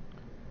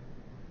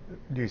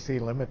 Do you see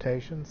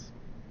limitations?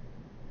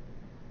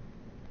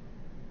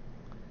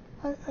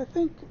 I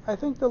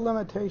think the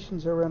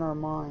limitations are in our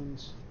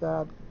minds.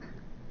 That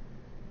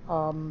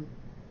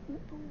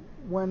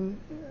when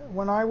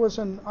I was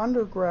an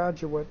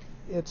undergraduate,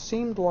 it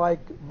seemed like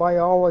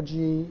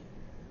biology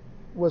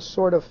was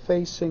sort of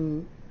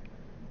facing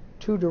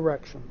 2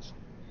 directions.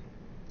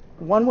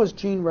 One was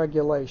gene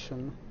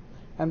regulation,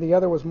 and the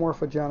other was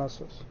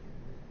morphogenesis.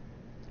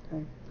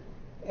 Okay?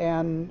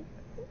 And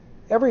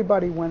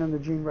everybody went in the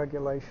gene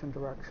regulation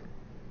direction.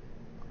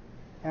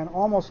 And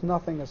almost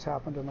nothing has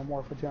happened in the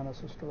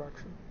morphogenesis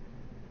direction.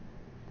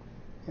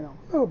 A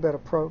little bit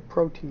of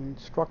protein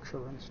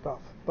structure and stuff,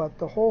 but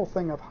the whole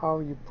thing of how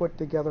you put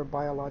together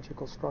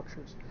biological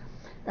structures.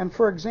 And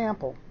for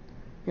example,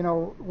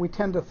 we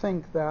tend to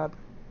think that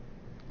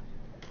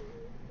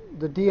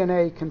the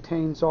DNA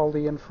contains all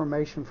the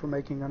information for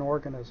making an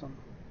organism.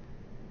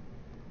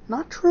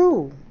 Not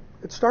true.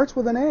 It starts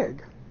with an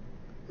egg.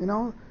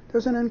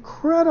 There's an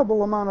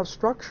incredible amount of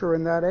structure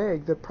in that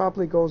egg that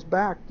probably goes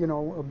back,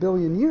 a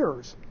billion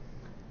years.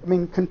 I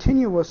mean,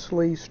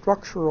 continuously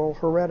structural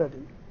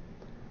heredity.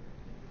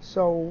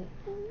 So,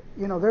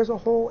 there's a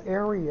whole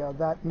area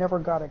that never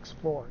got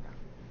explored.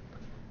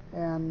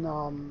 And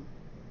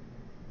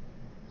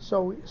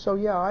so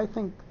yeah, I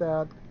think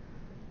that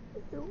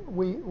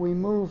we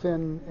move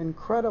in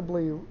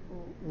incredibly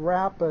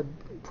rapid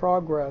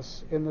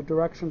progress in the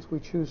directions we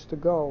choose to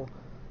go,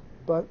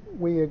 but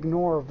we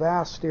ignore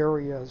vast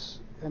areas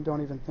and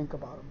don't even think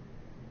about them.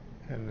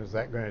 And is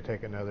that going to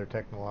take another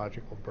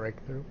technological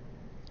breakthrough?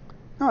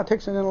 No, it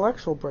takes an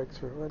intellectual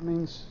breakthrough. It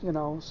means,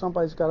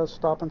 somebody's got to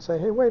stop and say,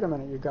 hey, wait a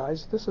minute, you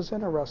guys, this is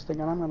interesting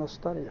and I'm going to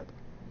study it.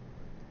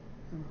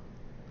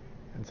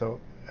 And so,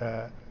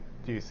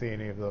 do you see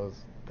any of those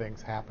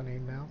things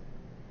happening now?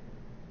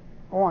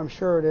 Oh, I'm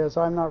sure it is.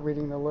 I'm not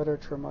reading the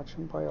literature much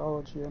in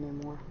biology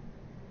anymore.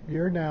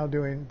 You're now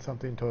doing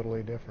something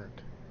totally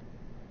different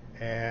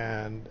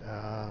and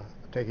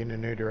taking a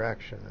new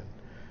direction. And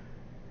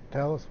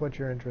tell us what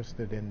you're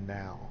interested in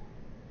now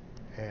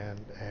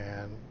and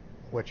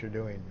what you're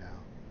doing now.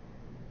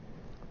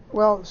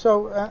 Well,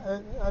 so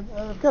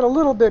I've got a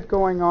little bit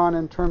going on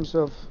in terms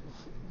of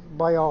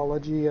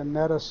biology and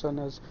medicine.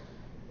 As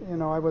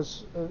I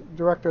was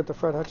director at the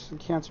Fred Hutchinson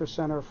Cancer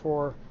Center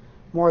for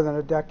more than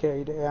a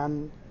decade,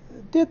 and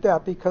did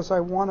that because I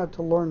wanted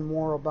to learn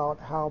more about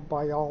how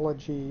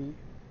biology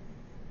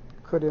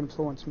could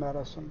influence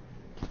medicine,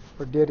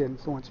 or did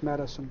influence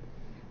medicine.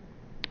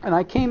 And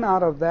I came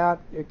out of that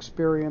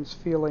experience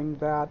feeling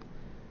that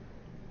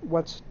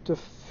what's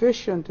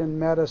deficient in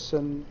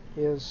medicine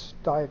is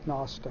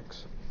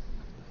diagnostics.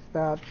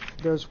 That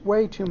there's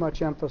way too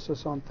much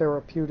emphasis on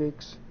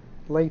therapeutics,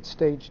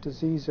 late-stage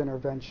disease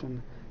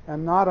intervention,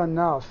 and not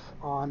enough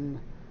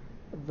on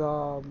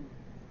the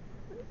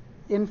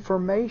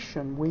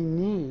information we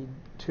need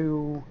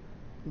to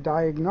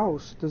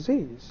diagnose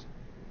disease.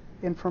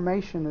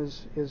 Information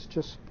is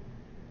just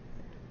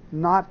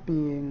not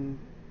being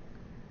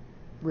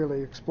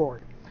really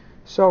explored.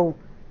 So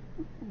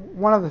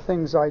one of the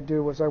things I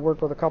do is I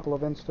work with a couple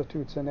of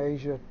institutes in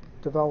Asia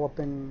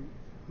developing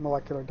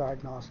molecular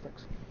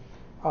diagnostics.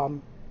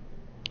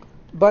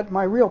 But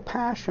my real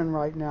passion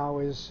right now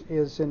is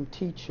in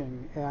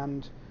teaching,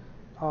 and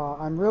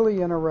I'm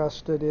really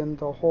interested in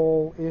the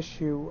whole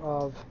issue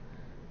of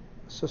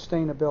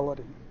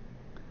sustainability.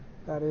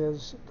 That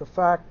is, the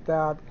fact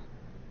that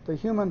the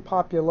human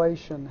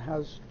population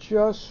has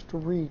just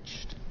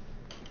reached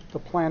the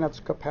planet's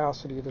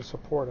capacity to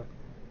support it.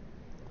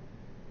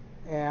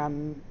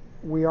 And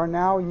we are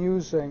now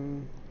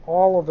using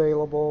all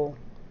available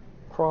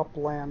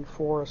cropland,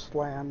 forest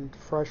land,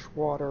 fresh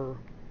water,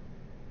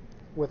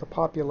 with a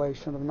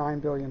population of 9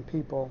 billion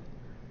people,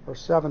 or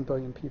 7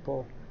 billion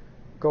people,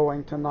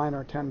 going to 9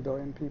 or 10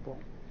 billion people.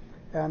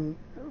 And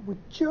we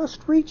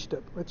just reached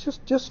it. It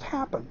just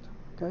happened.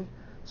 Okay?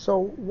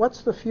 So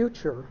what's the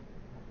future?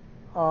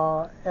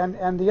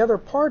 And the other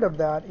part of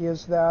that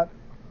is that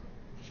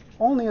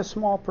only a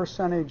small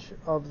percentage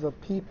of the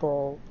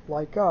people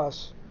like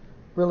us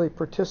really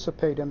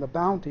participate in the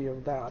bounty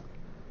of that.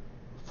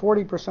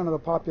 40% of the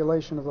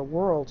population of the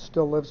world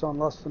still lives on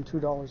less than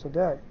 $2 a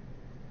day.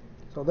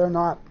 So they're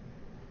not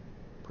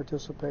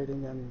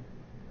participating in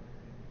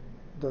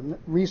the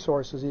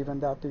resources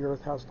even that the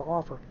earth has to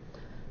offer.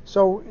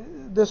 So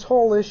this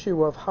whole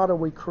issue of how do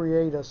we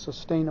create a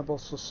sustainable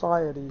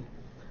society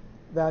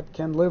that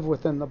can live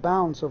within the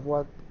bounds of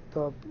what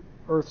the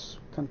earth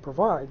can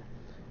provide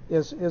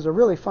is a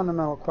really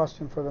fundamental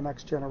question for the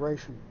next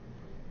generation.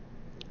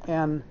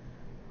 And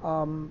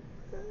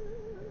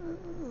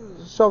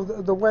so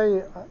the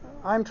way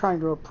I'm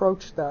trying to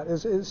approach that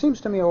is, it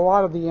seems to me a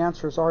lot of the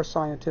answers are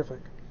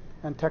scientific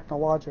and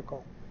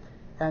technological,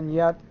 and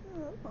yet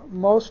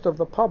most of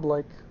the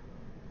public,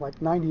 like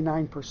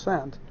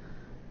 99%,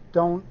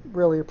 don't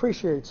really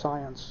appreciate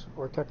science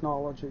or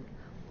technology.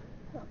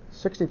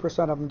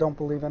 60% of them don't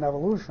believe in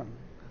evolution.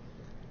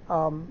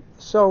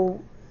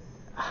 So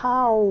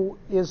how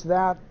is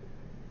that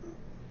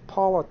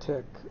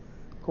politic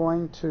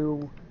going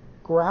to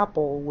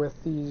grapple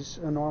with these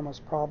enormous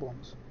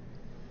problems?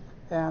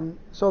 And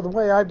so the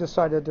way I've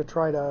decided to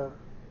try to,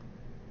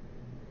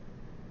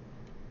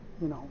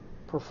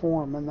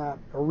 perform in that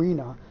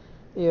arena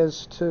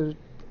is to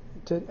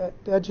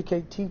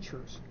educate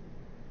teachers.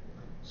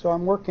 So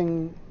I'm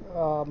working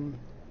on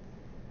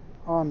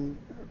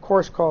a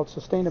course called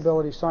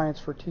Sustainability Science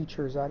for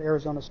Teachers at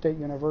Arizona State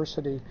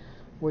University,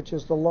 which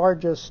is the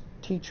largest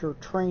teacher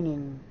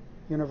training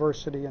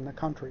university in the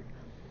country.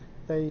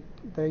 They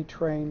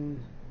train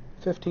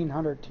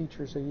 1,500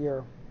 teachers a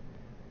year.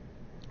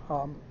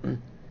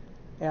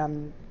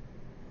 And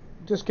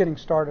just getting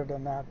started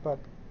in that, but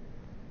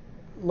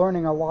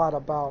learning a lot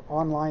about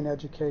online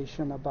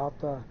education, about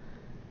the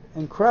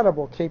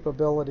incredible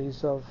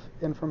capabilities of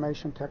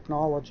information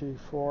technology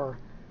for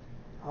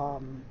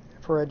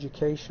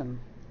education,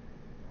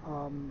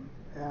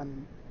 and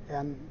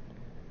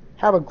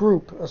have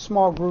a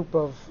small group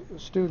of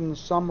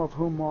students, some of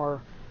whom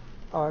are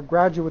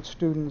graduate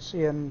students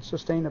in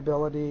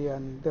sustainability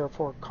and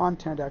therefore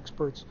content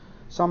experts,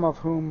 some of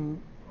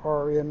whom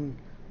are in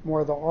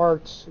more the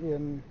arts,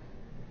 in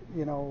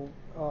you know,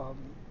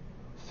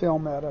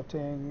 film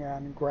editing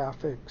and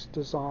graphics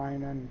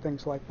design and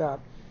things like that,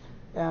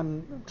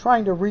 and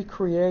trying to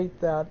recreate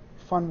that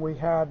fun we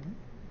had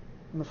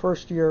in the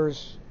first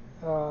years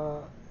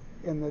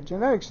in the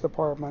genetics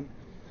department,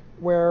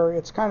 where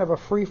it's kind of a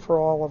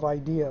free-for-all of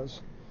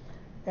ideas.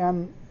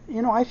 And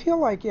you know, I feel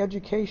like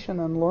education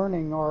and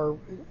learning are,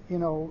 you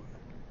know,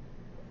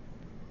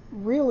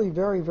 really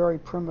very, very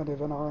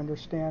primitive in our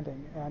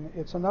understanding, and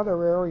it's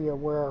another area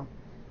where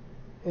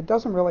it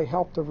doesn't really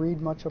help to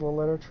read much of the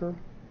literature.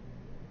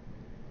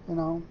 You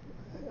know,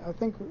 I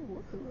think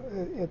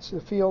it's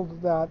a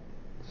field that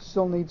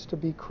still needs to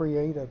be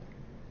created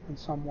in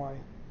some way.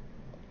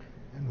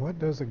 And what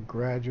does a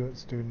graduate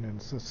student in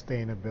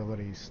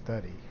sustainability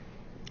study?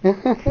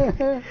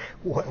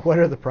 What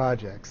are the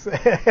projects?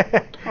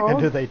 And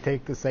do they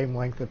take the same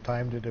length of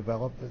time to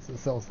develop as the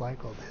cell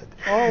cycle did?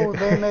 Oh,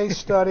 they may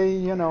study,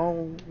 you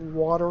know,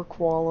 water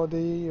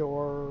quality,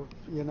 or,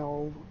 you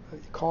know,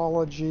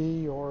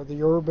 ecology, or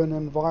the urban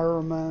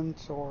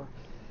environment, or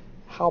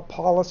how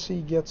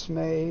policy gets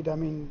made. I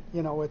mean,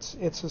 you know, it's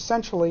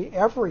essentially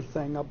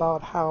everything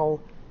about how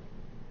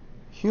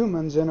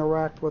humans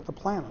interact with the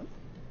planet.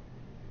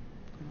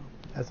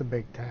 That's a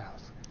big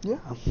task. Yeah.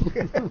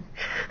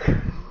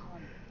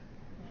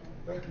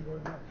 Thank you very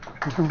much.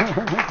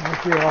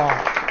 Thank you all.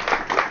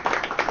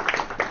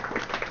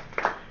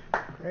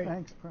 Great.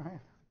 Thanks, Brian.